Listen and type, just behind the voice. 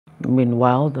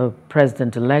Meanwhile, the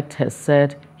president-elect has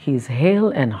said he is hale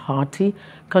and hearty,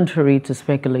 contrary to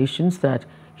speculations that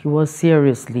he was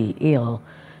seriously ill.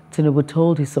 Tinubu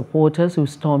told his supporters who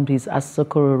stormed his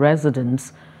Asokoro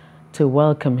residence to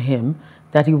welcome him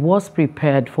that he was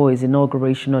prepared for his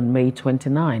inauguration on May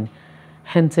 29,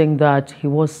 hinting that he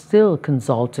was still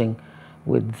consulting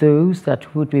with those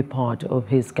that would be part of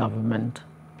his government.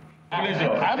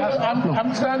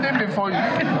 I'm standing before you.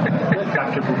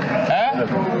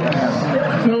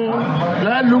 So, do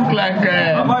I look like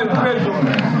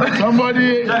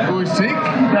somebody who is sick?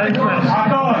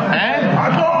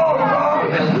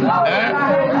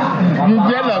 You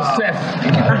jealous, Seth.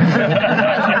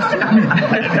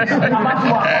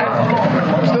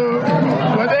 So,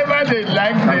 whatever they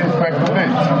like, they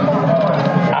speculate.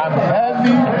 I'm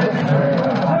heavy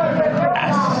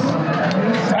as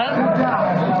sun,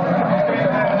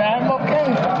 and I'm okay.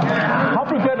 How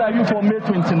prepared are you for May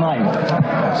 29?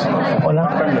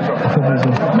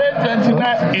 May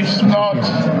 29 is not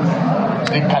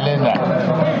the calendar.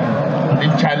 The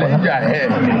challenge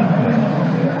ahead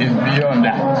is beyond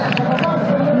that.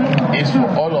 It's for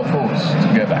all of us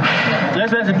together.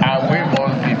 And we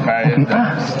must be prepared and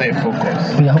stay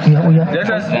focused.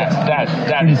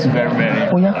 That is very, very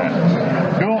important.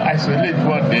 Don't isolate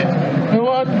one date.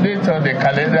 One date on the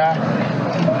calendar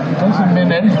doesn't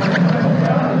mean anything.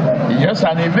 It's just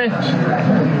an event.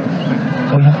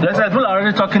 Yes, people are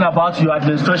already talking about your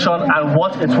administration and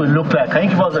what it will look like. Can you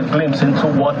give us a glimpse into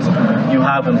what you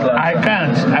have in plan? I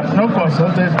can't. I've not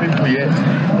consulted people yet.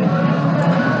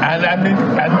 And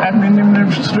I'm in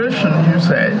administration, you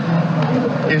said.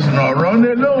 It's not run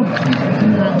alone.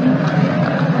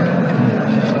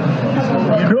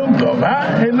 You don't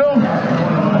govern alone.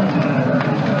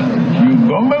 You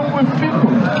govern with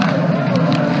people.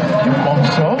 You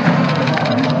consult.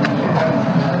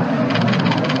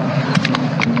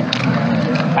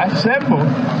 Assemble.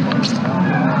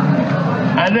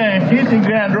 And then hit the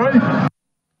ground running.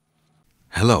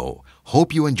 Hello,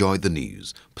 hope you enjoyed the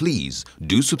news. Please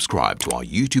do subscribe to our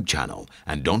YouTube channel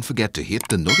and don't forget to hit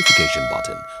the notification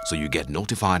button so you get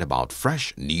notified about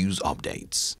fresh news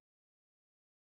updates.